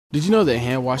Did you know that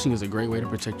hand washing is a great way to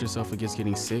protect yourself against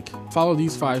getting sick? Follow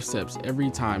these 5 steps every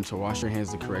time to wash your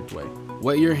hands the correct way.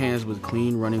 Wet your hands with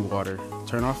clean running water.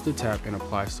 Turn off the tap and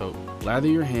apply soap. Lather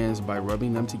your hands by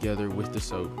rubbing them together with the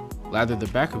soap. Lather the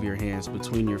back of your hands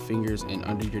between your fingers and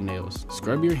under your nails.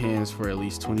 Scrub your hands for at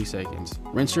least 20 seconds.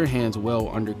 Rinse your hands well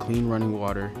under clean running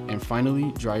water. And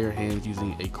finally, dry your hands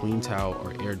using a clean towel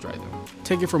or air dry them.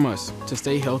 Take it from us, to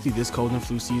stay healthy this cold and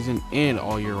flu season and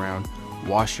all year round,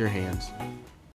 wash your hands.